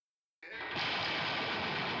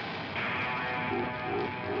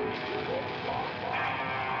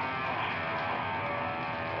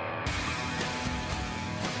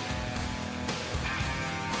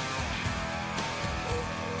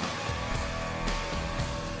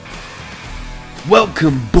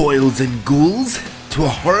Welcome, boils and ghouls, to a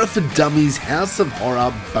Horror for Dummies House of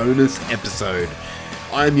Horror bonus episode.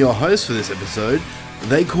 I am your host for this episode.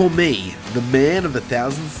 They call me the man of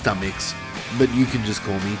 1,000 stomachs, but you can just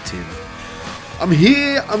call me Tim. I'm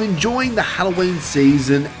here, I'm enjoying the Halloween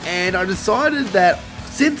season, and I decided that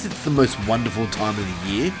since it's the most wonderful time of the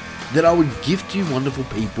year, that I would gift you wonderful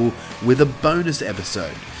people with a bonus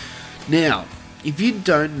episode. Now, if you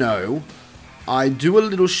don't know, I do a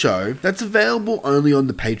little show that's available only on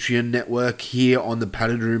the Patreon network here on the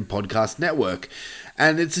Padded Room Podcast Network.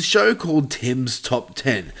 And it's a show called Tim's Top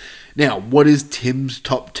 10. Now, what is Tim's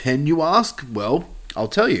Top 10, you ask? Well, I'll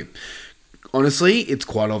tell you. Honestly, it's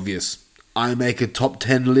quite obvious. I make a top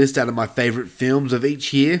 10 list out of my favourite films of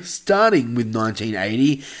each year, starting with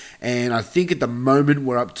 1980. And I think at the moment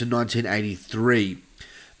we're up to 1983.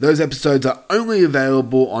 Those episodes are only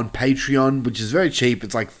available on Patreon, which is very cheap.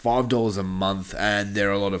 It's like $5 a month, and they're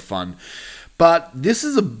a lot of fun. But this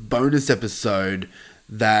is a bonus episode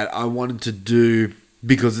that I wanted to do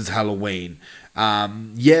because it's Halloween.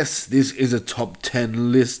 Yes, this is a top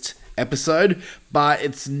 10 list episode, but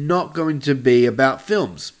it's not going to be about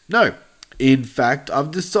films. No. In fact, I've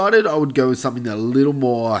decided I would go with something a little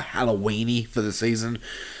more Halloween-y for the season.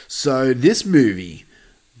 So this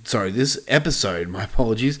episode, my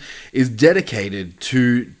apologies, is dedicated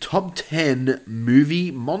to top 10 movie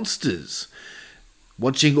monsters.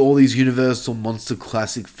 Watching all these Universal Monster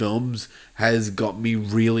classic films has got me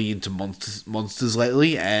really into monsters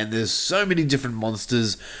lately, and there's so many different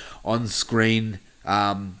monsters on screen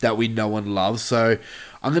that we know and love. So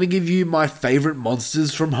I'm going to give you my favourite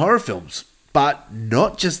monsters from horror films. But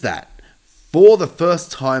not just that. For the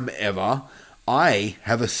first time ever, I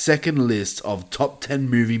have a second list of top 10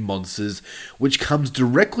 movie monsters, which comes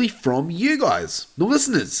directly from you guys, the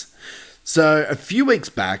listeners. So a few weeks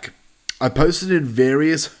back, I posted in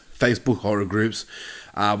various Facebook horror groups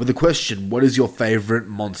with the question, what is your favourite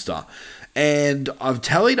monster? And I've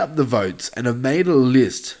tallied up the votes and I've made a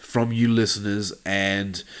list from you listeners,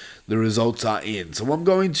 and the results are in. So I'm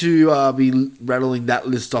going to be rattling that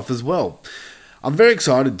list off as well. I'm very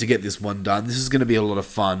excited to get this one done. This is going to be a lot of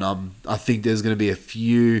fun. I think there's going to be a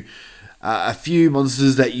few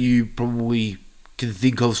monsters that you probably can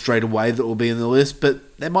think of straight away that will be in the list,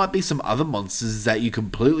 but there might be some other monsters that you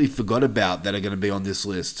completely forgot about that are going to be on this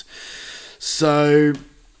list. So,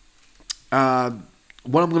 what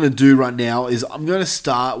I'm going to do right now is I'm going to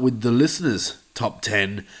start with the listeners' top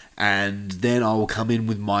 10, and then I will come in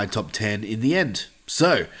with my top 10 in the end.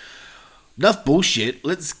 So, enough bullshit,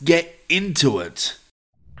 let's get into it.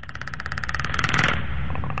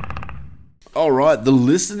 Alright, the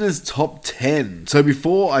listeners' top 10. So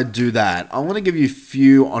before I do that, I want to give you a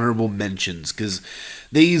few honourable mentions, because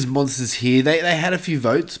these monsters here, they had a few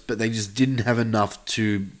votes, but they just didn't have enough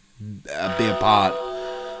to be a part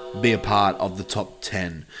of the top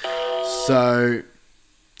 10. So,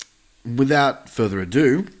 without further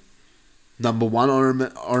ado, number one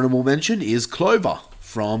honourable mention is Clover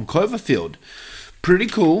from Cloverfield. Pretty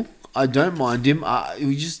cool. I don't mind him.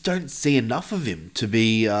 We just don't see enough of him to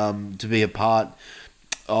be a part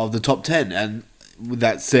of the top 10. And with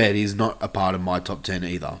that said, he's not a part of my top 10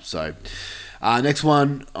 either. So, next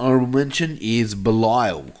one, honorable mention, is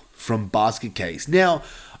Belial from Basket Case. Now,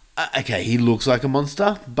 okay, he looks like a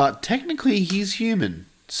monster, but technically he's human.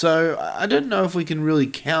 So, I don't know if we can really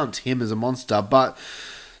count him as a monster, but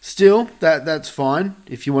still, that's fine.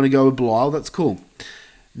 If you want to go with Belial, that's cool.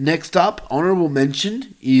 Next up, honourable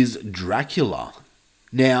mention, is Dracula.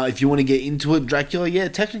 Now, if you want to get into it, Dracula, yeah,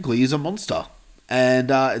 technically he's a monster. And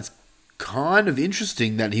it's kind of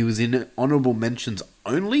interesting that he was in honourable mentions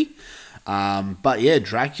only. But yeah,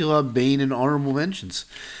 Dracula being in honourable mentions.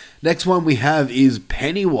 Next one we have is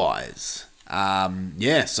Pennywise.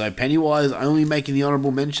 So Pennywise only making the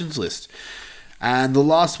honourable mentions list. And the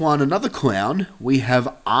last one, another clown, we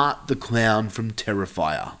have Art the Clown from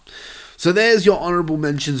Terrifier. So there's your honourable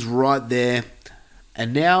mentions right there.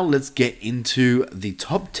 And now let's get into the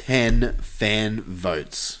top 10 fan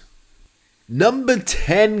votes. Number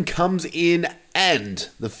 10 comes in, and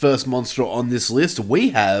the first monster on this list,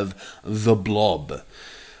 we have The Blob.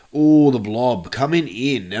 Oh, The Blob coming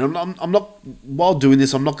in. And I'm not, while doing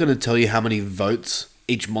this, I'm not going to tell you how many votes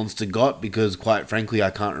each monster got, because quite frankly I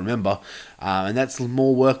can't remember, and that's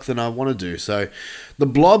more work than I want to do. So The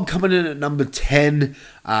Blob coming in at number 10.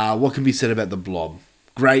 What can be said about The Blob?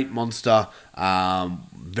 great monster,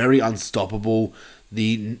 very unstoppable.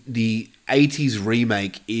 The 80s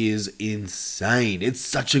remake is insane. It's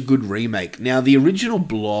such a good remake. Now, the original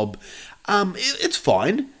Blob, it's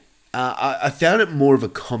fine. I found it more of a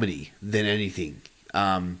comedy than anything.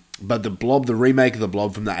 But the Blob, the remake of the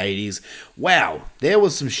Blob from the 80s, wow, there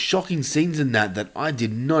was some shocking scenes in that I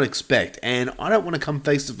did not expect. And I don't want to come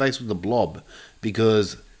face to face with the Blob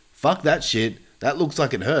because fuck that shit. That looks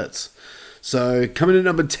like it hurts. So coming in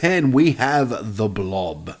number 10, we have the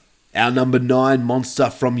Blob. Our number 9 monster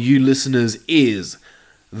from you listeners is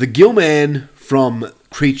the Gillman from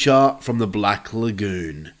Creature from the Black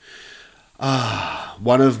Lagoon.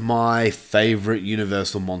 One of my favourite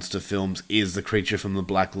Universal monster films is The Creature from the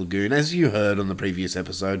Black Lagoon. As you heard on the previous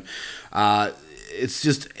episode, it's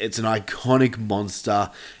an iconic monster.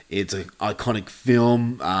 It's an iconic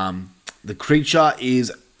film. The Creature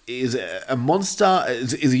is a monster,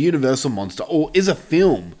 is a Universal monster, or is a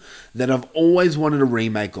film that I've always wanted a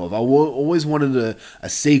remake of. I always wanted a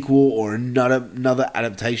sequel or another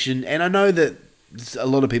adaptation, and I know that a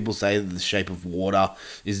lot of people say that The Shape of Water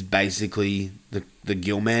is basically the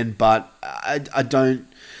Gillman, but I don't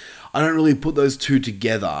really put those two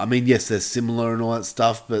together. I mean, yes, they're similar and all that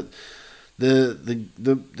stuff, but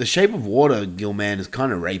the Shape of Water Gillman is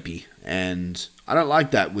kind of rapey, and I don't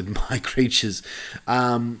like that with my creatures.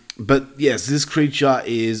 But yes, this creature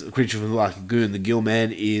is a Creature from the Black Lagoon. The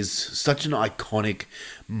Gillman is such an iconic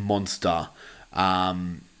monster.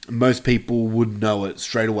 Most people would know it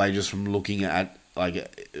straight away just from looking at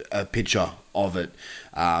like a picture of it.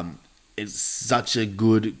 It's such a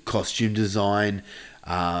good costume design.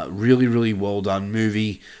 Really, really well done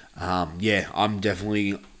movie. Yeah, I'm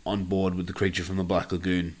definitely on board with The Creature from the Black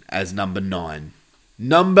Lagoon as number 9.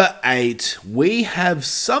 Number 8, we have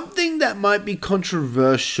something that might be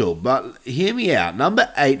controversial, but hear me out.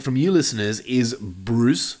 Number 8 from you listeners is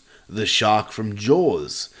Bruce the Shark from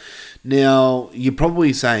Jaws. Now, you're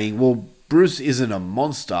probably saying, well, Bruce isn't a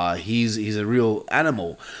monster, he's a real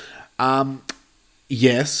animal.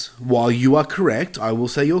 Yes, while you are correct, I will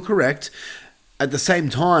say you're correct. At the same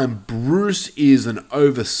time, Bruce is an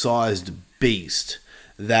oversized beast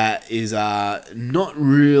that is not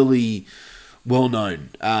really well known.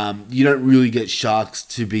 You don't really get sharks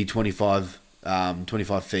to be 25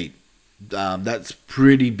 feet. That's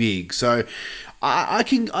pretty big. So I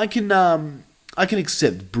can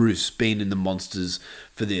accept Bruce being in the monsters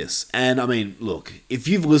for this. And I mean, look, if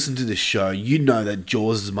you've listened to this show, you know that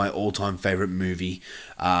Jaws is my all-time favorite movie.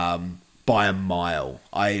 By a mile.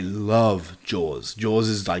 I love Jaws. Jaws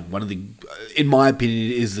is like one of the, in my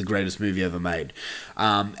opinion, it is the greatest movie ever made.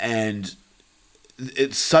 And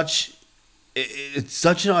it's such an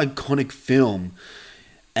iconic film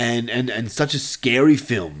and such a scary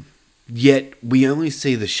film. Yet we only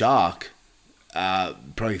see the shark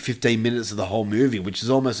probably 15 minutes of the whole movie, which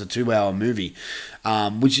is almost a 2-hour movie.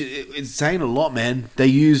 Which is saying a lot, man. They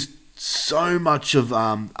used so much of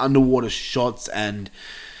underwater shots and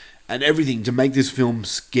everything to make this film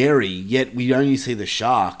scary, yet we only see the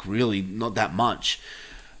shark, really, not that much.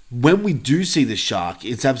 When we do see the shark,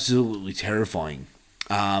 it's absolutely terrifying.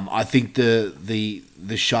 I think the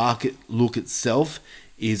shark look itself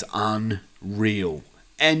is unreal.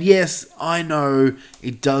 And yes, I know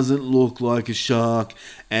it doesn't look like a shark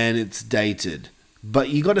and it's dated. But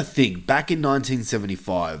you got to think, back in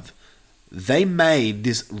 1975, they made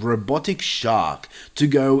this robotic shark to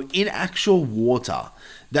go in actual water.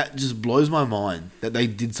 That just blows my mind that they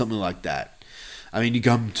did something like that. I mean, you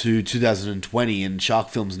come to 2020 and shark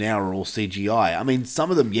films now are all CGI. I mean, some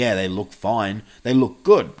of them, yeah, they look fine. They look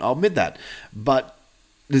good. I'll admit that. But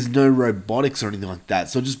there's no robotics or anything like that.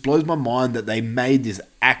 So it just blows my mind that they made this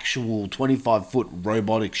actual 25-foot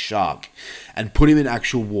robotic shark and put him in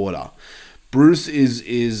actual water. Bruce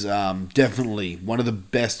is definitely one of the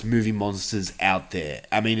best movie monsters out there.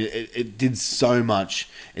 I mean, it did so much.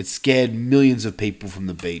 It scared millions of people from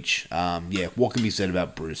the beach. Yeah, what can be said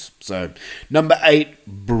about Bruce? So, number 8,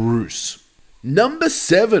 Bruce. Number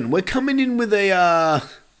 7, we're coming in with a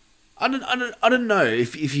I don't know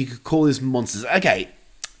if you could call this monsters. Okay,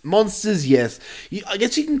 monsters, yes. I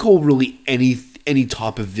guess you can call really any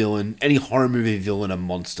type of villain, any horror movie villain, a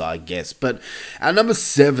monster, I guess. But our number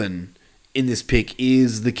 7 in this pick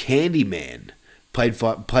is the Candyman,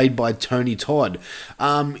 played by Tony Todd.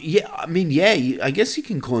 I guess you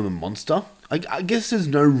can call him a monster. I guess there's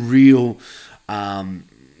no real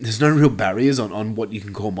barriers on what you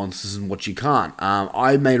can call monsters and what you can't.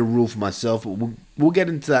 I made a rule for myself, but we'll get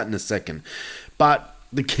into that in a second. But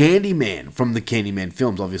the Candyman from the Candyman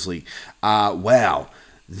films, obviously. Wow,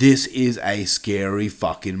 this is a scary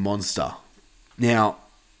fucking monster. Now,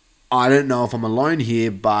 I don't know if I'm alone here,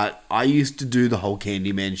 but I used to do the whole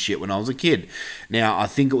Candyman shit when I was a kid. Now, I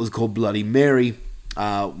think it was called Bloody Mary,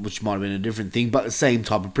 which might have been a different thing, but the same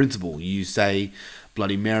type of principle. You say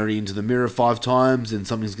Bloody Mary into the mirror 5 times and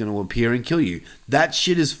something's going to appear and kill you. That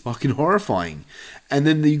shit is fucking horrifying. And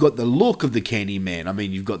then you got the look of the Candyman. I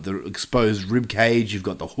mean, you've got the exposed rib cage, you've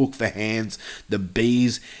got the hook for hands, the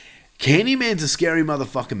bees. Candyman's a scary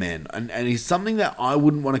motherfucker, man. And he's something that I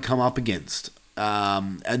wouldn't want to come up against.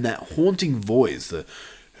 And that haunting voice, the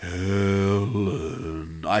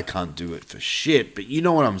Helen, I can't do it for shit, but you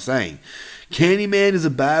know what I'm saying. Candyman is a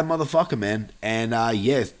bad motherfucker, man. And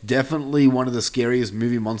yes, definitely one of the scariest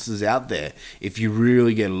movie monsters out there if you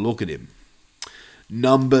really get a look at him.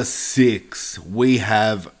 Number 6, we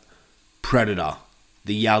have Predator.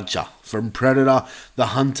 The Yautja from Predator, the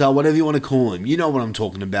Hunter, whatever you want to call him. You know what I'm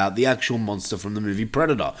talking about. The actual monster from the movie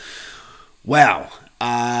Predator. Wow.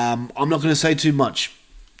 I'm not going to say too much.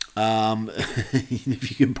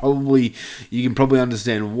 You can probably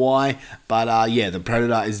understand why. But yeah, the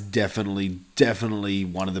Predator is definitely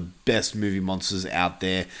one of the best movie monsters out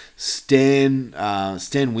there. Stan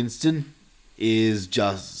Winston is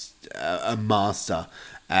just a master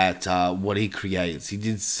at what he creates. He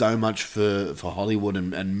did so much for Hollywood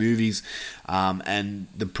and movies, and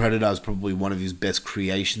the Predator is probably one of his best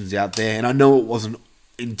creations out there. And I know it wasn't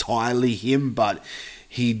entirely him, but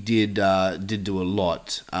he did do a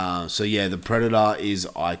lot. So yeah, the Predator is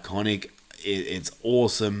iconic. It's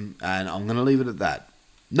awesome, and I'm gonna leave it at that.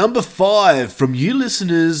 Number 5 from you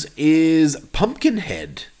listeners is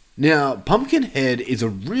Pumpkinhead. Now, Pumpkinhead is a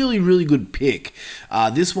really, really good pick.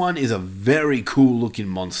 This one is a very cool looking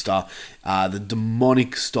monster. The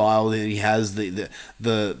demonic style that he has, the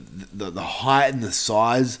height and the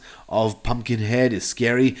size of Pumpkinhead is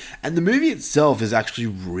scary. And the movie itself is actually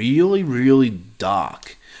really, really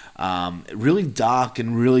dark. Really dark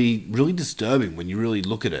and really, really disturbing when you really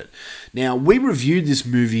look at it. Now, we reviewed this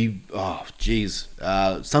movie,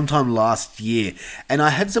 sometime last year, and I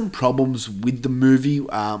had some problems with the movie,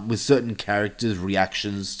 with certain characters'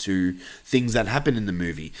 reactions to things that happen in the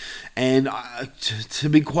movie. And to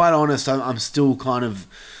be quite honest, I'm still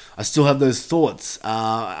I still have those thoughts.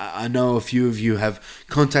 I know a few of you have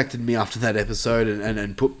contacted me after that episode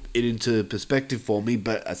and put it into perspective for me,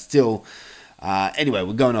 but still... anyway,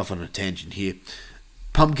 we're going off on a tangent here.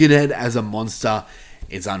 Pumpkinhead as a monster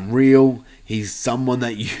is unreal. He's someone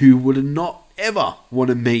that you would not ever want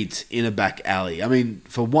to meet in a back alley. I mean,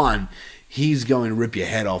 for one, he's going to rip your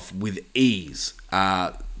head off with ease.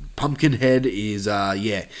 Pumpkinhead is,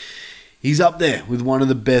 he's up there with one of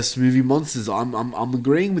the best movie monsters. I'm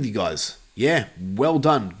agreeing with you guys. Yeah, well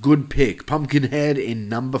done. Good pick. Pumpkinhead in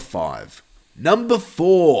number 5. Number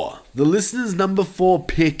 4. The listener's number 4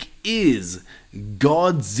 pick is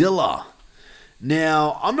Godzilla.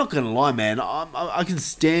 Now, I'm not going to lie, man. I can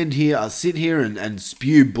sit here and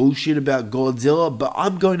spew bullshit about Godzilla, but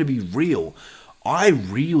I'm going to be real. I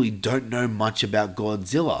really don't know much about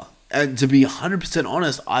Godzilla. And to be 100%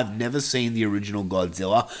 honest, I've never seen the original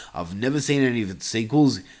Godzilla. I've never seen any of its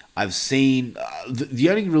sequels. I've seen... the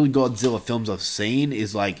only really Godzilla films I've seen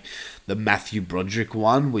is like the Matthew Broderick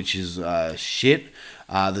one, which is shit.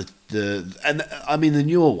 The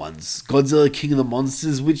newer ones, Godzilla King of the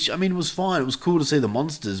Monsters, which I mean was fine. It was cool to see the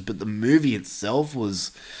monsters, but the movie itself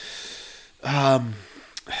was,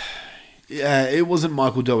 it wasn't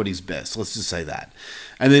Michael Dougherty's best. Let's just say that.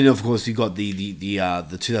 And then of course you got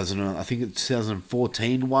the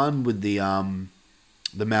 2014 one with the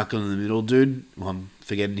Malcolm in the Middle dude. I'm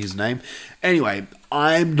forgetting his name. Anyway,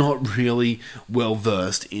 I'm not really well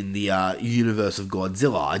versed in the universe of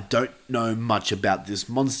Godzilla. I don't know much about this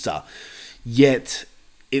monster, yet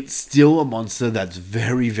it's still a monster that's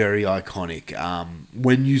very, very iconic.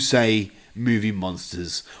 When you say movie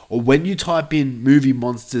monsters, or when you type in movie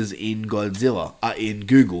monsters in Godzilla in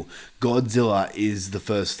Google, Godzilla is the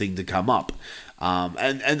first thing to come up,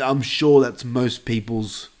 and I'm sure that's most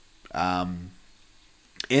people's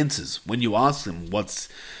answers when you ask them what's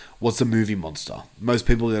a movie monster. Most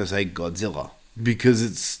people are going to say Godzilla because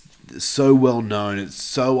it's so well known, it's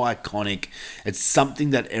so iconic, it's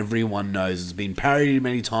something that everyone knows. It's been parodied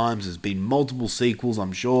many times, there's been multiple sequels,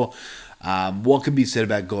 I'm sure. What can be said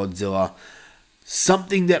about Godzilla?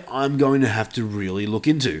 Something that I'm going to have to really look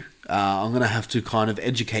into. I'm going to have to kind of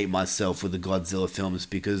educate myself with the Godzilla films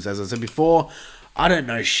because, as I said before, I don't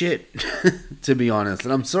know shit, to be honest.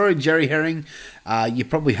 And I'm sorry, Jerry Herring, you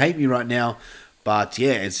probably hate me right now, but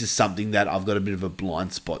yeah, it's just something that I've got a bit of a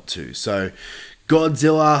blind spot to. So,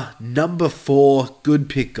 Godzilla, number 4, good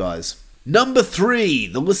pick, guys. Number 3,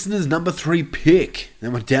 the listener's number 3 pick.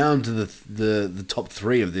 Then we're down to the top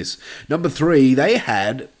 3 of this. Number 3, they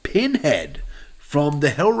had Pinhead from the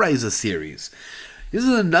Hellraiser series. This is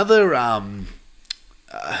another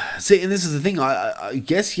see, and this is the thing. I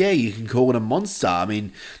guess, yeah, you can call it a monster. I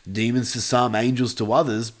mean, demons to some, angels to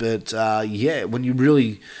others. But yeah, when you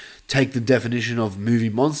really take the definition of movie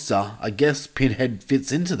monster, I guess Pinhead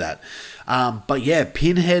fits into that. But yeah,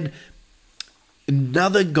 Pinhead,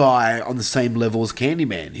 another guy on the same level as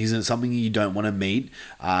Candyman. He's something you don't want to meet.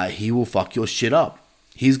 He will fuck your shit up.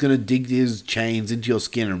 He's gonna dig his chains into your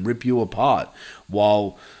skin and rip you apart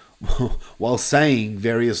while saying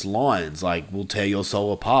various lines like "we'll tear your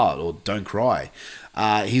soul apart" or "don't cry."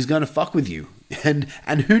 He's going to fuck with you, and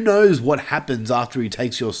who knows what happens after he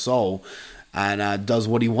takes your soul and does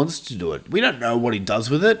what he wants to do it. We don't know what he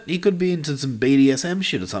does with it. He could be into some BDSM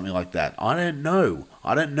shit or something like that. I don't know.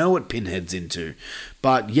 I don't know what Pinhead's into,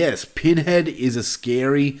 but yes, Pinhead is a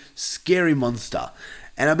scary, scary monster,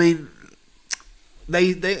 and I mean.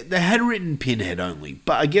 They had written Pinhead only,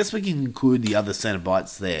 but I guess we can include the other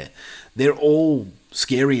Cenobites there. They're all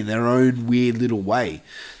scary in their own weird little way.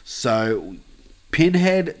 So,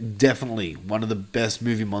 Pinhead, definitely one of the best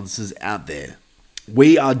movie monsters out there.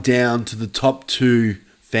 We are down to the top 2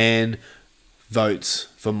 fan votes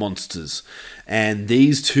for monsters. And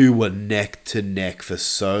these two were neck to neck for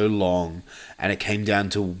so long. And it came down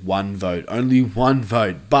to one vote. Only one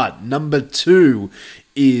vote. But number 2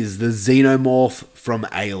 is the Xenomorph from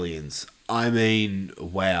Aliens. I mean,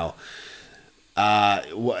 wow.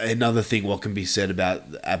 Another thing, what can be said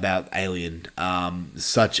about Alien?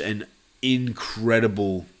 Such an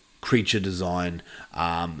incredible creature design.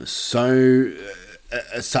 And such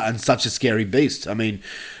a scary beast. I mean,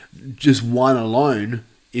 just one alone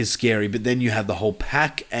is scary, but then you have the whole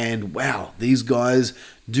pack, and wow, these guys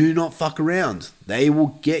do not fuck around. They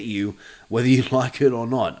will get you whether you like it or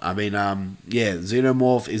not. I mean, yeah,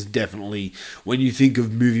 Xenomorph is definitely, when you think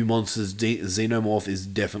of movie monsters, Xenomorph is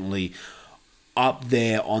definitely up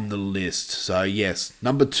there on the list. So yes,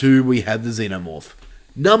 number 2, we have the Xenomorph.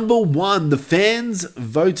 Number 1, the fans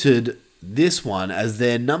voted this one as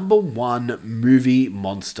their number 1 movie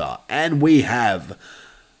monster, and we have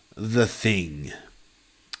The Thing.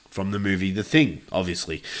 From the movie The Thing,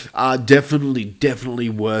 obviously. Definitely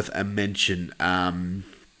worth a mention. I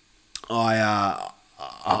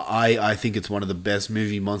think it's one of the best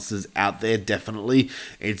movie monsters out there, definitely.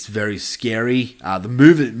 It's very scary. The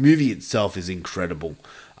movie itself is incredible.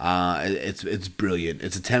 It's brilliant.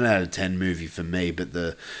 It's a 10 out of 10 movie for me, but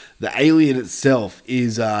the alien itself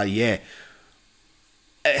is,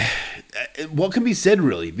 what can be said,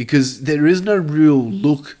 really? Because there is no real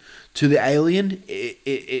look to the alien.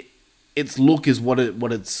 Its look is what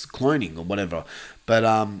it's cloning or whatever.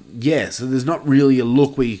 But yeah, so there's not really a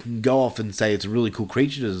look where you can go off and say it's a really cool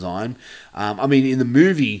creature design. I mean, in the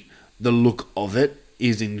movie, the look of it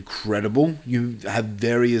is incredible. You have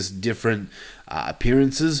various different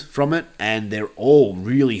appearances from it, and they're all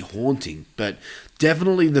really haunting. But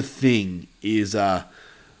definitely The Thing is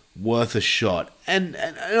worth a shot, and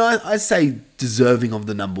I say deserving of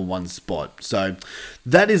the number 1 spot. So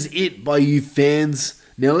that is it by you fans.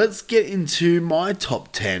 Now let's get into my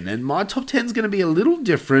top 10, and my top 10 is going to be a little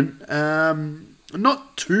different.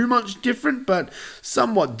 Not too much different, but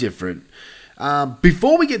somewhat different.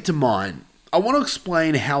 Before we get to mine, I want to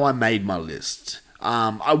explain how I made my list.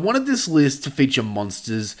 I wanted this list to feature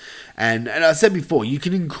monsters, and I said before, you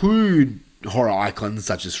can include horror icons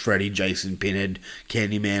such as Freddy, Jason, Pinhead,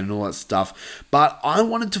 Candyman, and all that stuff, but I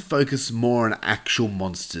wanted to focus more on actual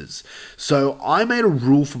monsters. So I made a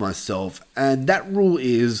rule for myself, and that rule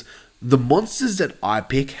is the monsters that I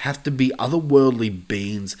pick have to be otherworldly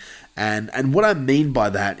beings, and what I mean by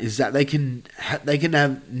that is that they can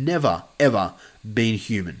have never ever been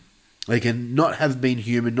human. They can not have been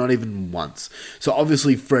human, not even once. So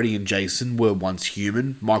obviously Freddy and Jason were once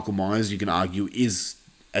human. Michael Myers, you can argue, is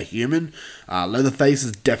a human. Leatherface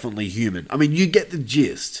is definitely human. I mean, you get the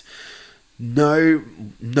gist. No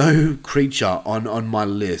creature on my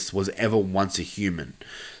list was ever once a human.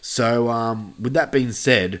 So with that being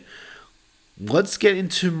said, let's get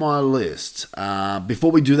into my list.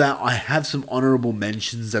 Before we do that, I have some honorable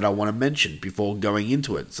mentions that I want to mention before going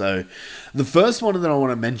into it. So the first one that I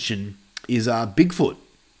want to mention is Bigfoot.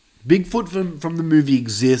 Bigfoot from the movie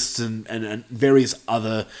Exists and various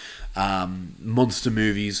other monster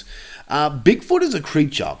movies. Bigfoot is a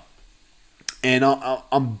creature, and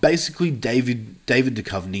I'm basically David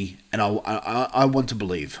Duchovny, and I want to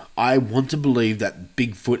believe. I want to believe that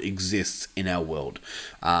Bigfoot exists in our world.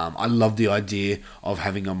 I love the idea of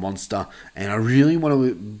having a monster, and I really want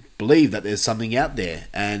to believe that there's something out there.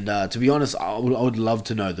 And to be honest, I would love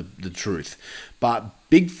to know the truth. But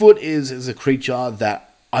Bigfoot is a creature that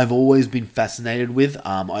I've always been fascinated with.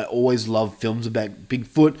 I always love films about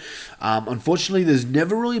Bigfoot. Unfortunately, there's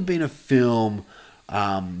never really been a film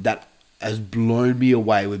that has blown me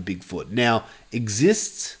away with Bigfoot. Now,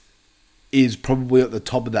 Exists is probably at the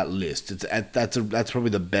top of that list. That's probably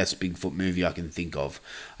the best Bigfoot movie I can think of,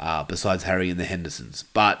 besides Harry and the Hendersons.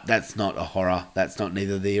 But that's not a horror. That's not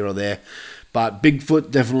neither there or there. But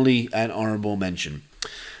Bigfoot, definitely an honorable mention.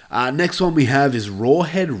 Next one we have is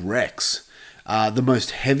Rawhead Rex, the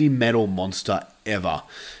most heavy metal monster ever.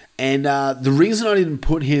 And the reason I didn't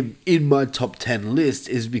put him in my top 10 list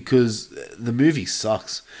is because the movie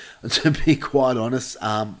sucks. To be quite honest,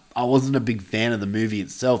 I wasn't a big fan of the movie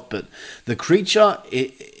itself, but the creature,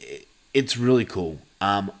 it's really cool.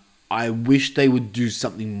 I wish they would do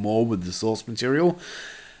something more with the source material.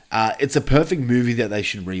 It's a perfect movie that they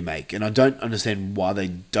should remake, and I don't understand why they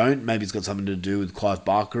don't. Maybe it's got something to do with Clive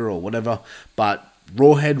Barker or whatever, but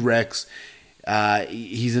Rawhead Rex,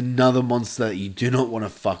 he's another monster that you do not want to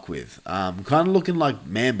fuck with. Kind of looking like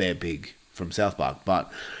Man Bear Pig from South Park,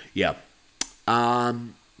 but yeah.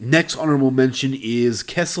 Next honorable mention is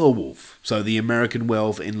Kessler Wolf, so the American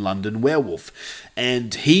Werewolf in London Werewolf,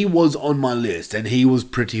 and he was on my list, and he was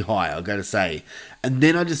pretty high, I gotta say. And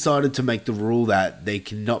then I decided to make the rule that they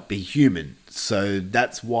cannot be human, so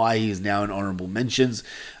that's why he is now in honorable mentions.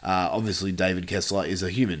 Obviously, David Kessler is a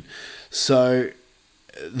human, so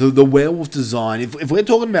the werewolf design. If we're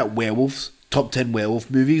talking about werewolves, top 10 werewolf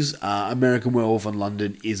movies, American Werewolf in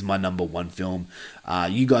London is my number one film.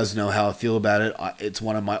 You guys know how I feel about it. It's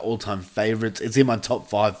one of my all-time favorites. It's in my top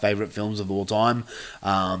 5 favorite films of all time.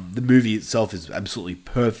 The movie itself is absolutely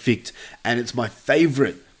perfect, and it's my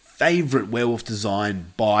favorite werewolf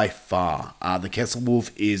design by far. The Kessler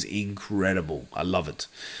Wolf is incredible. I love it.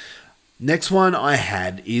 Next one I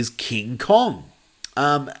had is King Kong.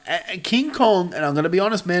 King Kong, and I'm going to be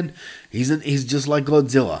honest, man, he's just like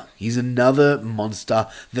Godzilla. He's another monster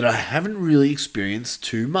that I haven't really experienced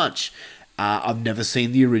too much. I've never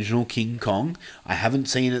seen the original King Kong. I haven't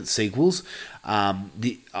seen its sequels. I'm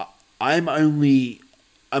only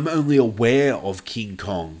aware of King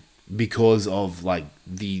Kong because of like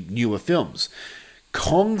the newer films.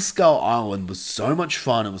 Kong Skull Island was so much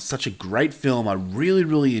fun. It was such a great film. I really,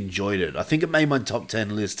 really enjoyed it. I think it made my top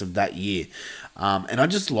 10 list of that year. And I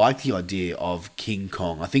just like the idea of King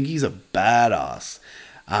Kong. I think he's a badass.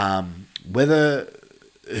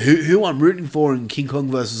 Who I'm rooting for in King Kong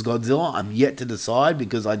versus Godzilla, I'm yet to decide,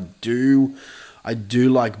 because I do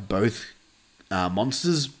like both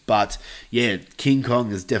monsters. But yeah, King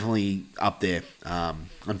Kong is definitely up there.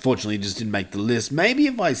 Unfortunately, it just didn't make the list. Maybe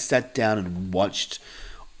if I sat down and watched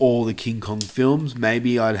all the King Kong films,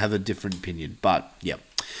 maybe I'd have a different opinion. But yeah.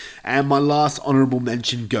 And my last honorable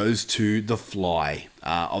mention goes to The Fly,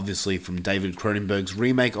 obviously from David Cronenberg's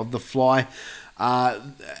remake of The Fly.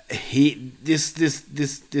 This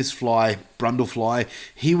fly, Brundlefly,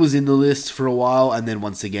 he was in the list for a while, and then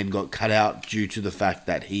once again got cut out due to the fact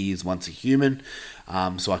that he is once a human.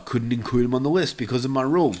 So I couldn't include him on the list because of my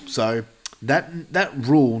rule. So that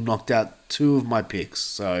rule knocked out 2 of my picks.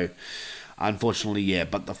 So unfortunately, yeah.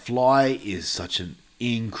 But The Fly is such an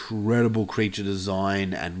incredible creature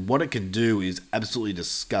design, and what it can do is absolutely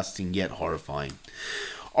disgusting yet horrifying.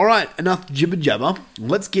 Alright, enough jibber jabber.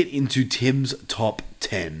 Let's get into Tim's top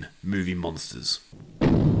 10 movie monsters.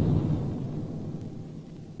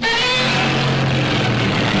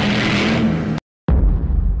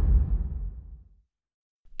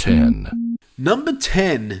 10. Number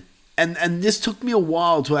 10, and this took me a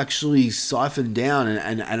while to actually siphon down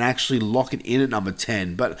and actually lock it in at number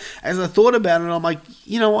 10, but as I thought about it, I'm like,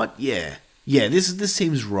 you know what, yeah, this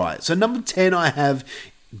seems right. So number 10, I have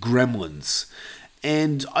Gremlins,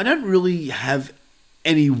 and I don't really have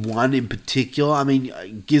any one in particular. I mean,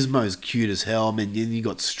 Gizmo's cute as hell. I mean, then you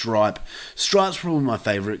got Stripe. Stripe's probably my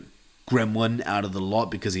favorite gremlin out of the lot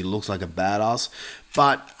because he looks like a badass,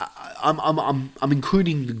 but I'm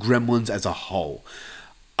including the Gremlins as a whole.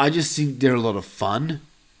 I just think they're a lot of fun,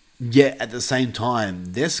 yet at the same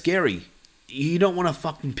time, they're scary. You don't want to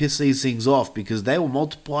fucking piss these things off because they will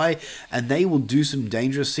multiply and they will do some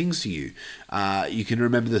dangerous things to you. You can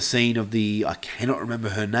remember the scene of I cannot remember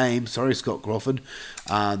her name, sorry Scott Crawford,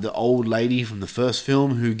 the old lady from the first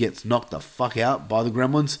film who gets knocked the fuck out by the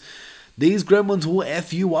Gremlins. These Gremlins will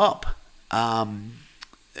F you up. On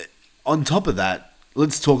top of that,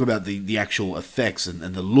 let's talk about the actual effects and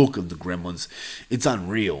the look of the Gremlins. It's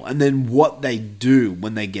unreal. And then what they do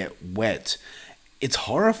when they get wet. It's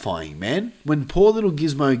horrifying, man. When poor little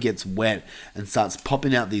Gizmo gets wet and starts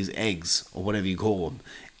popping out these eggs, or whatever you call them,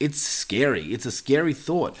 it's scary. It's a scary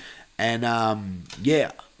thought. And,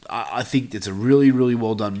 I think it's a really, really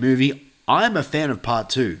well done movie. I'm a fan of part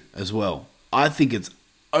 2 as well. I think it's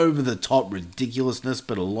over the top ridiculousness,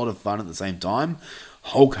 but a lot of fun at the same time.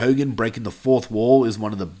 Hulk Hogan breaking the fourth wall is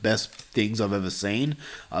one of the best things I've ever seen.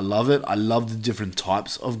 I love it. I love the different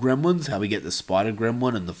types of gremlins, how we get the spider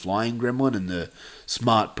gremlin and the flying gremlin and the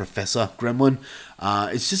smart professor gremlin.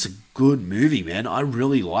 It's just a good movie, man. I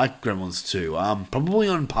really like Gremlins 2. Probably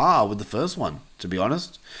on par with the first one, to be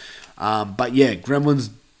honest. But yeah, Gremlins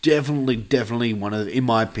definitely in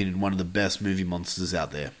my opinion, one of the best movie monsters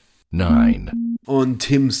out there. 9, On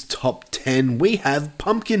Tim's top 10, we have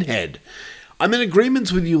Pumpkinhead. I'm in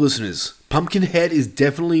agreement with you listeners. Pumpkinhead is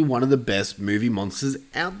definitely one of the best movie monsters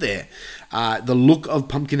out there. The look of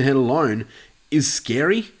Pumpkinhead alone is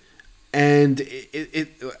scary. And it,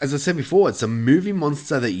 as I said before, it's a movie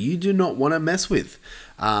monster that you do not want to mess with.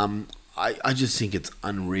 I just think it's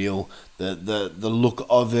unreal. The look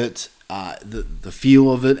of it, the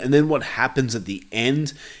feel of it, and then what happens at the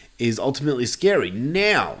end is ultimately scary.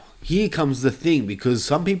 Now, here comes the thing, because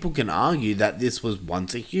some people can argue that this was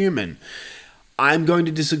once a human. I'm going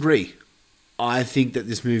to disagree. I think that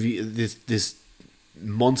this movie, this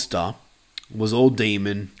monster, was all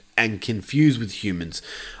demon and confused with humans.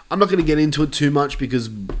 I'm not going to get into it too much because,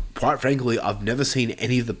 quite frankly, I've never seen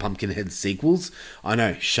any of the Pumpkinhead sequels. I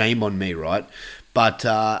know, shame on me, right? But,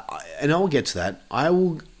 and I'll get to that. I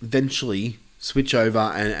will eventually switch over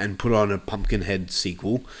and put on a Pumpkinhead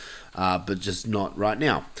sequel, but just not right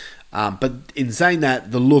now. But in saying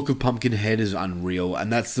that, the look of Pumpkinhead is unreal,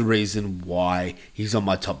 and that's the reason why he's on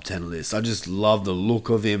my top 10 list. I just love the look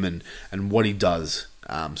of him and what he does.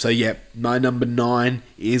 So yeah, my number 9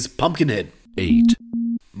 is Pumpkinhead. 8,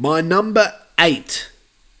 My number 8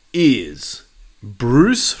 is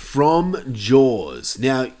Bruce from Jaws.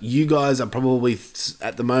 Now, you guys are probably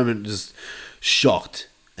at the moment just shocked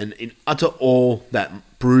and in utter awe that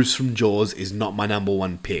Bruce from Jaws is not my number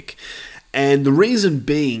 1 pick. And the reason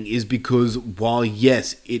being is because while,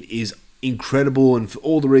 yes, it is incredible and for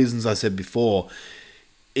all the reasons I said before,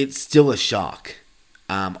 it's still a shark.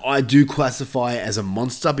 I do classify it as a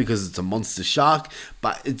monster because it's a monster shark,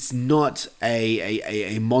 but it's not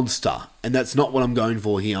a monster. And that's not what I'm going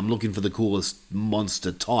for here. I'm looking for the coolest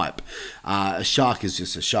monster type. A shark is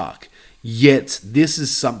just a shark. Yet, this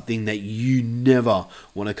is something that you never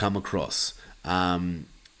want to come across.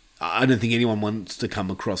 I don't think anyone wants to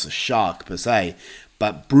come across a shark per se,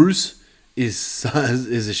 but Bruce is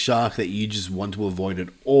a shark that you just want to avoid at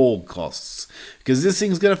all costs, because this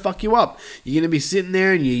thing's going to fuck you up. You're going to be sitting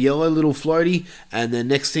there in your yellow little floaty, and the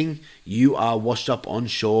next thing, you are washed up on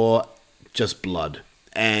shore, just blood.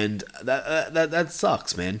 And that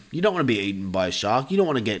sucks, man. You don't want to be eaten by a shark. You don't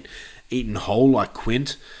want to get eaten whole like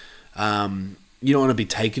Quint. You don't want to be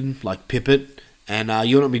taken like Pippet, and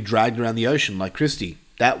you don't want to be dragged around the ocean like Christy.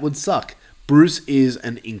 That would suck. Bruce is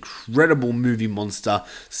an incredible movie monster,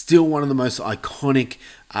 still one of the most iconic,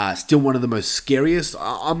 still one of the most scariest.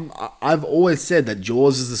 I've always said that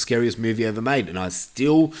Jaws is the scariest movie ever made, and I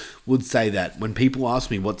still would say that. When people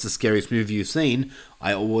ask me what's the scariest movie you've seen,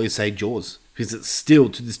 I always say Jaws, because it still,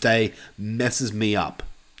 to this day, messes me up.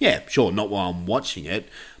 Yeah, sure, not while I'm watching it,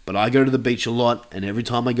 but I go to the beach a lot, and every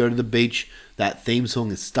time I go to the beach, that theme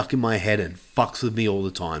song is stuck in my head and fucks with me all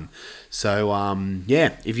the time. So,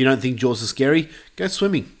 yeah, if you don't think Jaws is scary, go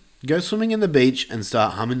swimming. Go swimming in the beach and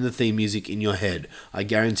start humming the theme music in your head. I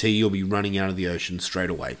guarantee you'll be running out of the ocean straight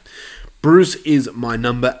away. Bruce is my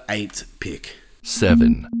number 8 pick.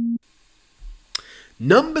 7,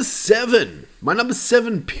 Number 7. My number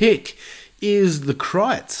 7 pick is the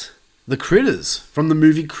Krites. The Critters from the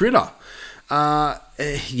movie Critter.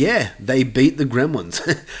 Yeah, they beat the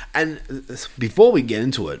Gremlins. And before we get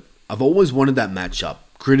into it, I've always wanted that matchup.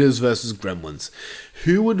 Critters versus Gremlins.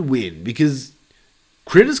 Who would win? Because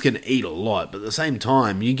Critters can eat a lot, but at the same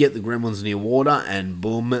time, you get the Gremlins near water and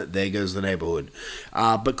boom, there goes the neighborhood.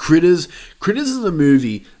 But Critters is a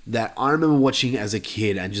movie that I remember watching as a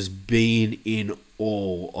kid and just being in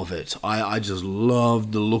awe of it. I just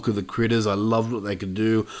loved the look of the Critters. I loved what they could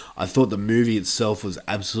do. I thought the movie itself was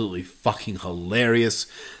absolutely fucking hilarious.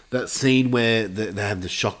 That scene where they have the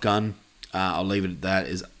shotgun, I'll leave it at that,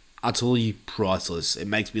 is utterly priceless. It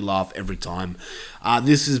makes me laugh every time.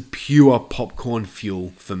 This is pure popcorn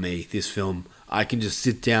fuel for me, this film. I can just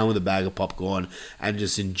sit down with a bag of popcorn and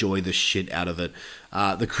just enjoy the shit out of it.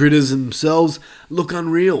 The Critters themselves look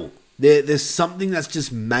unreal. There's something that's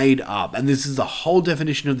just made up, and this is the whole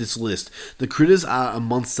definition of this list. The Critters are a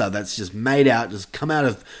monster that's just made out, just come out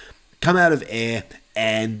of air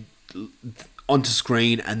and onto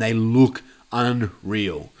screen, and they look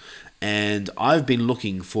unreal. And I've been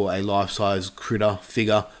looking for a life-size critter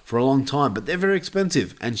figure for a long time, but they're very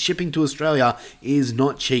expensive, and shipping to Australia is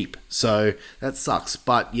not cheap. So that sucks.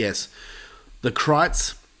 But yes, the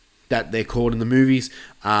Krites that they're called in the movies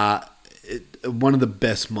are one of the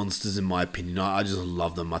best monsters in my opinion. I just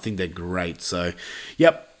love them. I think they're great. So,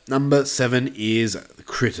 yep, number 7 is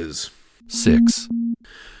Critters. 6,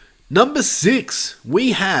 Number 6,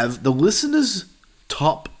 we have the listeners'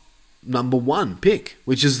 top number 1 pick,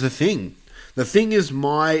 which is The Thing. The Thing is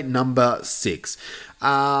my number 6.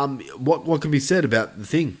 What can be said about The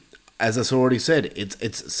Thing? As I already said,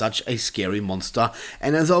 it's such a scary monster.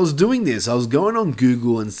 And as I was doing this, I was going on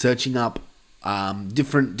Google and searching up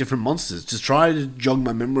different monsters, just try to jog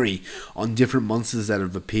my memory on different monsters that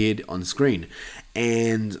have appeared on screen.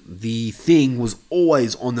 And The Thing was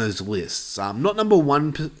always on those lists. Not number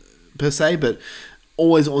 1 per se, but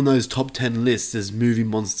always on those top 10 lists as movie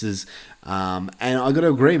monsters. And I gotta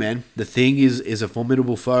agree, man. The Thing is a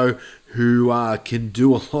formidable foe who can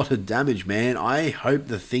do a lot of damage, man. I hope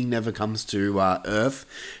The Thing never comes to Earth,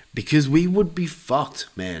 because we would be fucked,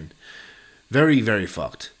 man. Very, very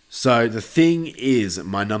fucked. So The Thing is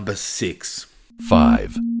my number 6.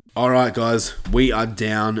 5, Alright, guys. We are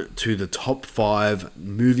down to the top 5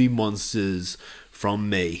 movie monsters from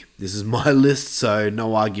me. This is my list, so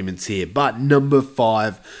no arguments here. But number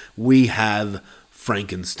 5, we have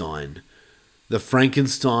Frankenstein. The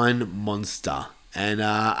Frankenstein monster. And,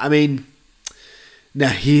 I mean, now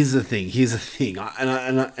here's the thing.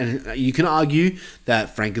 And you can argue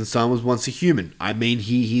that Frankenstein was once a human. I mean,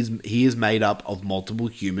 he is made up of multiple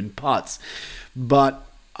human parts. But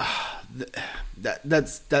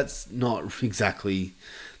that's not exactly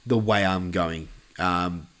the way I'm going.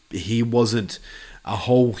 He wasn't a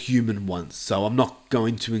whole human once, so I'm not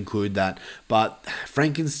going to include that. But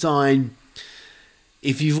Frankenstein,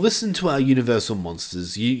 if you've listened to our Universal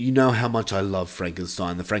Monsters, you know how much I love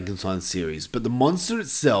Frankenstein, the Frankenstein series. But the monster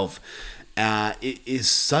itself it is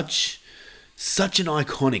such an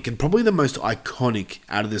iconic, and probably the most iconic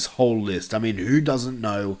out of this whole list. I mean, who doesn't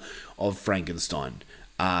know of Frankenstein?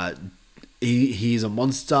 He is a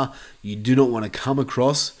monster you do not want to come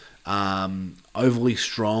across. Overly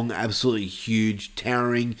strong, absolutely huge,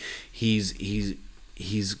 towering. He's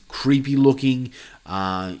creepy looking.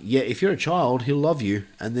 If you're a child, he'll love you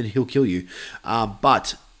and then he'll kill you.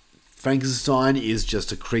 But Frankenstein is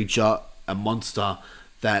just a creature, a monster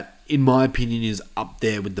that, in my opinion, is up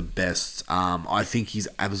there with the best. I think he's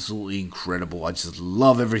absolutely incredible. I just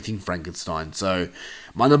love everything Frankenstein. So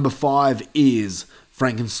my number 5 is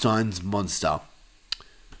Frankenstein's monster,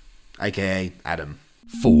 aka Adam.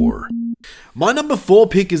 4, My number 4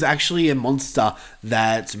 pick is actually a monster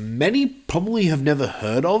that many probably have never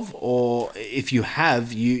heard of, or if you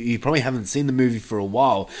have, you probably haven't seen the movie for a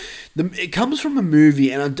while. It comes from a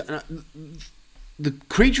movie, and the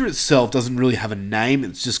creature itself doesn't really have a name,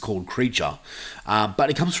 it's just called Creature. But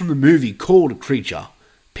it comes from a movie called Creature.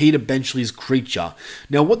 Peter Benchley's Creature.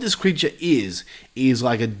 Now, what this creature is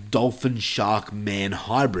like a dolphin shark man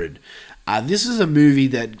hybrid. This is a movie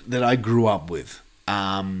that I grew up with.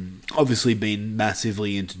 Obviously being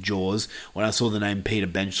massively into Jaws. When I saw the name Peter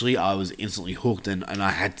Benchley, I was instantly hooked, and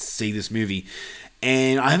I had to see this movie.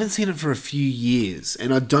 And I haven't seen it for a few years,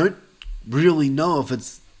 and I don't really know if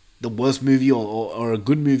it's the worst movie or a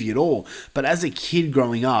good movie at all. But as a kid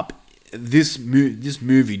growing up, this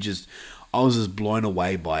movie just, I was just blown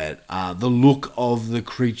away by it. The look of the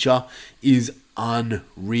creature is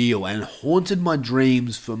unreal and haunted my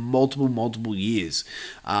dreams for multiple years.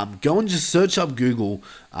 Go and just search up Google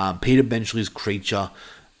Peter Benchley's Creature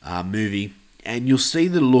movie, and you'll see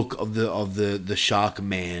the look of the shark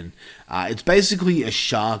man. It's basically a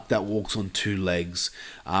shark that walks on 2 legs,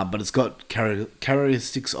 but it's got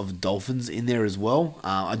characteristics of dolphins in there as well.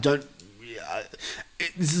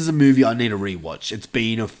 This is a movie I need to rewatch. It's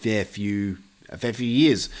been a fair few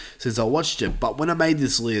years since I watched it, but when I made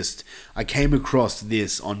this list, I came across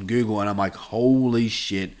this on Google, and I'm like, holy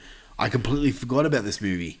shit, I completely forgot about this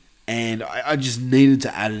movie, and I just needed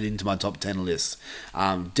to add it into my top 10 list.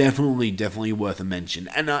 Definitely worth a mention,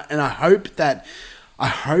 and I hope that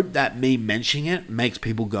me mentioning it makes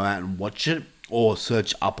people go out and watch it or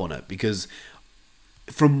search up on it, because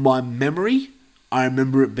from my memory, I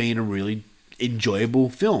remember it being a really enjoyable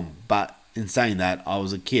film. But in saying that, I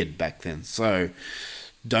was a kid back then, so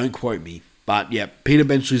don't quote me. But yeah, Peter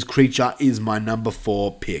Benchley's Creature is my number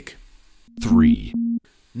 4 pick. 3,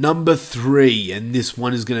 Number 3, and this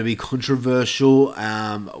one is going to be controversial.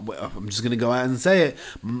 I'm just going to go out and say it.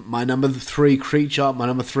 My number 3 creature, my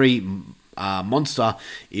number 3 monster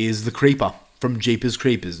is the Creeper from Jeepers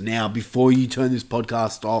Creepers. Now, before you turn this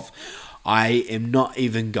podcast off, I am not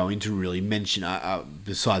even going to really mention,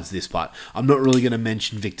 besides this part, I'm not really going to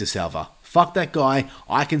mention Victor Salva. Fuck that guy.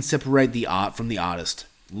 I can separate the art from the artist.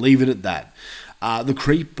 Leave it at that. The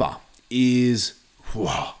Creeper is...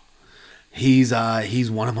 Whoa. He's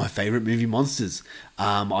one of my favorite movie monsters.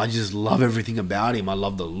 I just love everything about him. I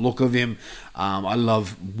love the look of him. I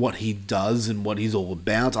love what he does and what he's all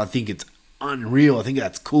about. I think it's unreal. I think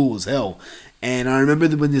that's cool as hell. And I remember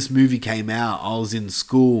that when this movie came out, I was in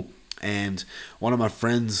school and one of my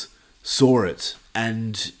friends saw it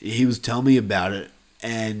and he was telling me about it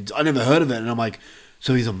and I never heard of it. And I'm like,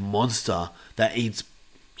 so he's a monster that eats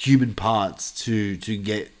human parts to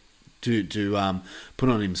put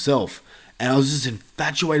on himself. And I was just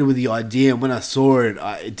infatuated with the idea. And when I saw it,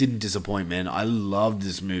 it didn't disappoint, man. I loved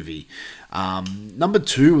this movie. Number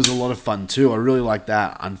 2 was a lot of fun too. I really liked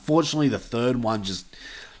that. Unfortunately, the third one just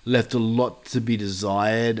left a lot to be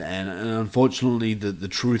desired. And unfortunately, the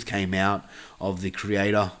truth came out of the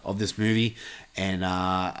creator of this movie. And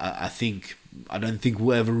I don't think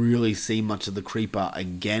we'll ever really see much of the Creeper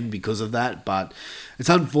again because of that. But it's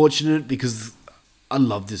unfortunate because I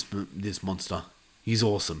love this monster. He's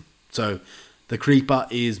awesome. So, the Creeper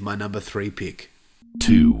is my number 3 pick.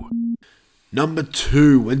 2. Number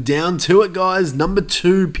 2. We're down to it, guys. Number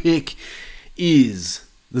 2 pick is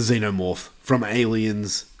the Xenomorph from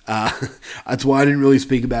Aliens. That's why I didn't really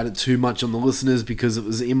speak about it too much on the listeners because it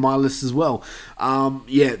was in my list as well.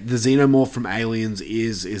 The Xenomorph from Aliens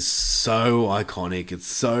is so iconic. It's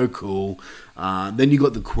so cool. Then you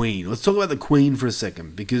got the Queen. Let's talk about the Queen for a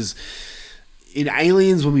second because... in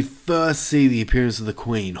Aliens, when we first see the appearance of the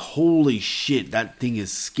Queen, holy shit, that thing is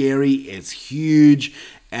scary, it's huge,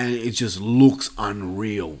 and it just looks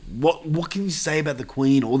unreal. What can you say about the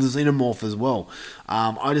Queen or the Xenomorph as well?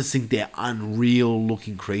 I just think they're unreal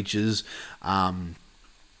looking creatures. I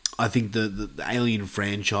think the Alien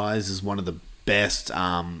franchise is one of the best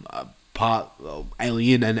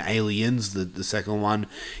Alien and Aliens, the second one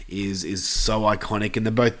is so iconic, and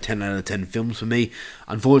they're both 10 out of 10 films for me.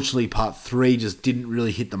 Unfortunately, part 3 just didn't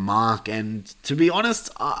really hit the mark, and to be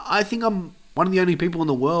honest, I think I'm one of the only people in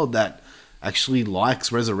the world that actually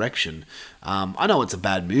likes Resurrection. I know it's a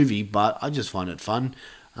bad movie, but I just find it fun.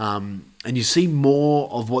 And you see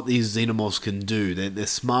more of what these Xenomorphs can do. They're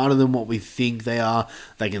smarter than what we think they are.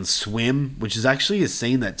 They can swim, which is actually a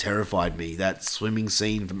scene that terrified me. That swimming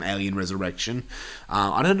scene from Alien Resurrection.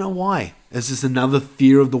 I don't know why. It's just another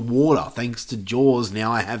fear of the water. Thanks to Jaws,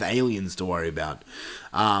 now I have aliens to worry about.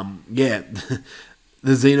 The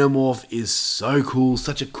Xenomorph is so cool.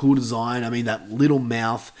 Such a cool design. I mean, that little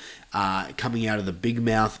mouth coming out of the big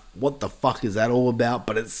mouth. What the fuck is that all about?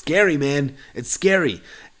 But it's scary, man. It's scary.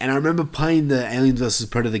 And I remember playing the Aliens vs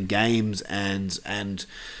Predator games, and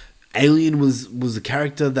Alien was a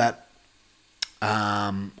character that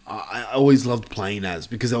I always loved playing as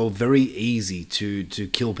because they were very easy to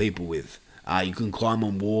kill people with. You can climb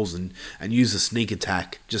on walls and use a sneak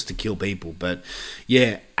attack just to kill people. But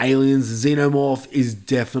yeah, Aliens, Xenomorph is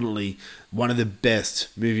definitely one of the best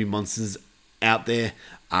movie monsters out there.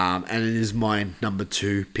 And it is my number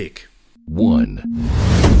 2 pick. 1.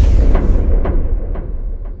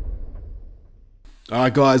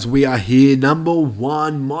 Alright guys, we are here. Number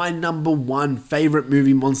 1, my number 1 favourite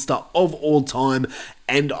movie monster of all time.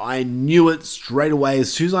 And I knew it straight away.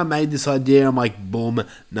 As soon as I made this idea, I'm like, boom,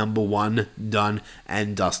 number 1, done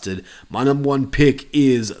and dusted. My number 1 pick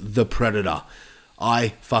is The Predator.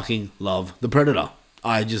 I fucking love The Predator.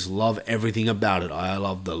 I just love everything about it. I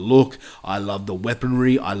love the look. I love the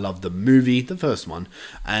weaponry. I love the movie, the first one,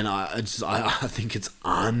 and I think it's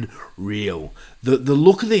unreal. The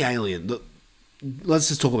look of the alien. Let's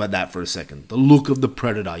just talk about that for a second. The look of the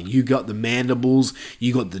Predator. You got the mandibles.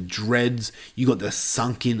 You got the dreads. You got the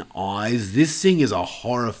sunken eyes. This thing is a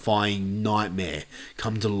horrifying nightmare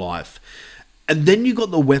come to life. And then you got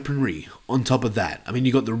the weaponry on top of that. I mean,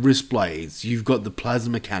 you got the wrist blades. You've got the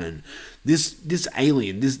plasma cannon. This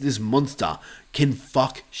alien, this monster can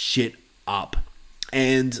fuck shit up.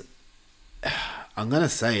 And I'm gonna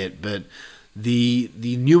say it, but the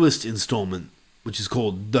newest installment, which is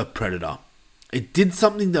called The Predator, it did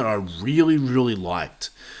something that I really, really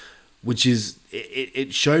liked, which is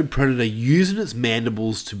it showed Predator using its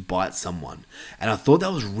mandibles to bite someone. And I thought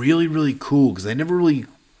that was really, really cool because they never really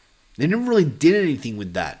did anything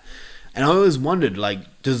with that. And I always wondered,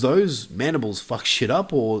 like, does those mandibles fuck shit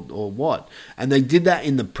up or what? And they did that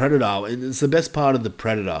in The Predator, and it's the best part of The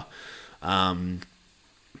Predator. And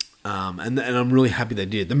I'm really happy they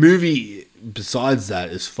did. The movie, besides that,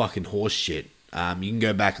 is fucking horse shit. You can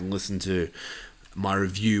go back and listen to my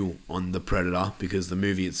review on The Predator because the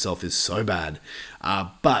movie itself is so bad.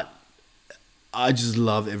 But I just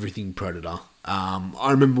love everything Predator. I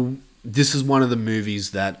remember this is one of the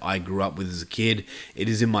movies that I grew up with as a kid. It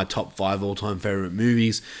is in my top 5 all-time favorite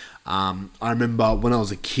movies. I remember when I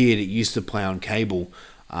was a kid, it used to play on cable,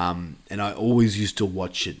 and I always used to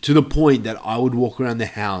watch it to the point that I would walk around the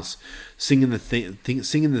house singing the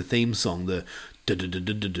theme song, the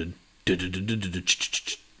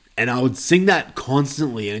and I would sing that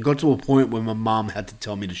constantly, and it got to a point where my mum had to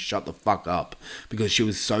tell me to shut the fuck up because she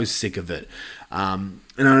was so sick of it. And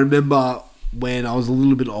I remember when I was a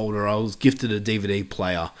little bit older, I was gifted a DVD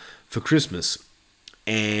player for Christmas,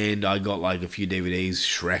 and I got like a few DVDs,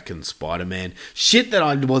 Shrek and Spider-Man, shit that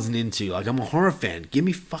I wasn't into. Like, I'm a horror fan, give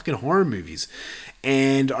me fucking horror movies.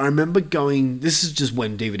 And I remember going, this is just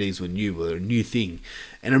when DVDs were a new thing,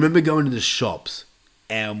 and I remember going to the shops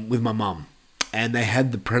with my mum, and they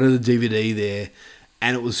had the Predator DVD there,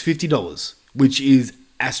 and it was $50, which is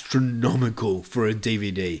astronomical for a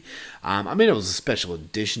DVD. I mean, it was a special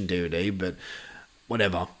edition DVD, but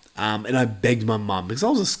whatever. And I begged my mum, because I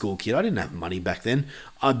was a school kid, I didn't have money back then.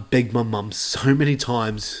 I begged my mum so many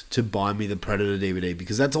times to buy me the Predator DVD,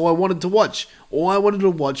 because that's all I wanted to watch. All I wanted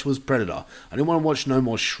to watch was Predator. I didn't want to watch no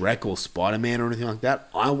more Shrek or Spider-Man or anything like that.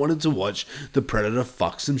 I wanted to watch the Predator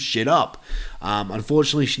fuck some shit up.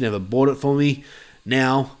 Unfortunately, she never bought it for me.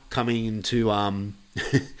 Now, coming into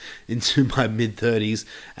into my mid-30s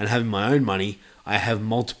and having my own money, I have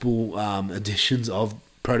multiple editions of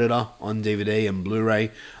Predator on DVD and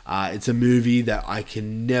Blu-ray. It's a movie that I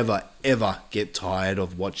can never ever get tired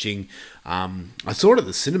of watching. I saw it at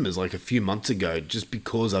the cinemas like a few months ago just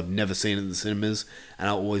because I've never seen it in the cinemas and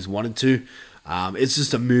I always wanted to. It's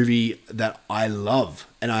just a movie that I love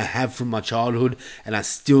and I have from my childhood, and I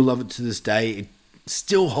still love it to this day. It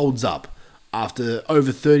still holds up. After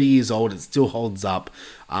over 30 years old, it still holds up.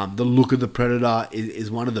 The look of the Predator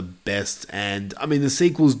is one of the best, and I mean the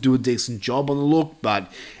sequels do a decent job on the look,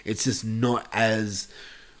 but it's just not as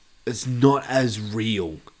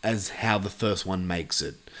real as how the first one makes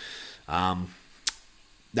it. I'm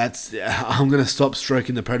gonna stop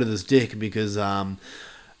stroking the Predator's dick because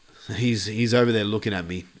he's over there looking at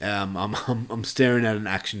me. I'm staring at an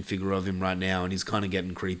action figure of him right now, and he's kind of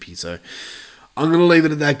getting creepy. So I'm going to leave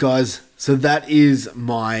it at that, guys. So that is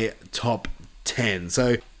my top 10.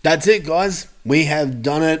 So that's it, guys. We have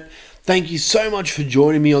done it. Thank you so much for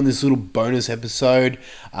joining me on this little bonus episode.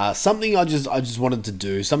 Something I just wanted to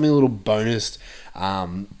do, something a little bonus.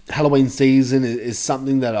 Halloween season is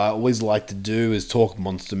something that I always like to do, is talk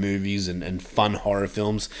monster movies and fun horror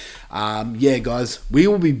films. Yeah, guys, we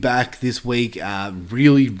will be back this week.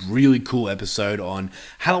 Really, really cool episode on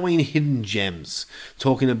Halloween hidden gems,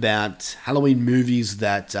 talking about Halloween movies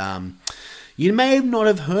that you may not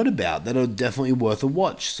have heard about that are definitely worth a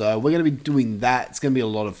watch. So we're going to be doing that. It's going to be a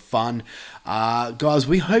lot of fun, guys.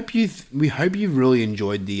 We hope you really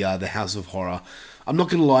enjoyed the House of Horror. I'm not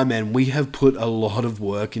going to lie, man, we have put a lot of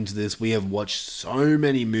work into this. We have watched so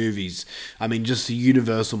many movies. I mean, just the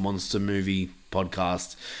Universal Monster Movie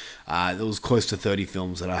podcast, there was close to 30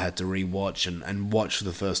 films that I had to rewatch and watch for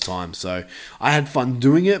the first time. So I had fun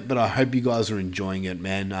doing it, but I hope you guys are enjoying it,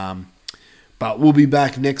 man. But we'll be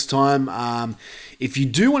back next time. If you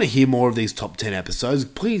do want to hear more of these top 10 episodes,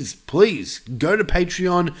 please go to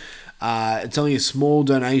Patreon. It's only a small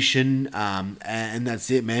donation, and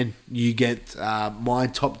that's it, man. You get my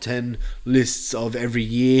top 10 lists of every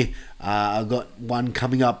year. I've got one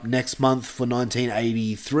coming up next month for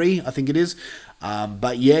 1983, I think it is.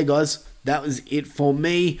 But yeah, guys, that was it for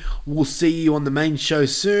me. We'll see you on the main show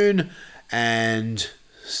soon, and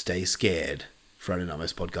stay scared. Friday Night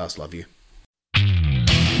Most Podcast, love you.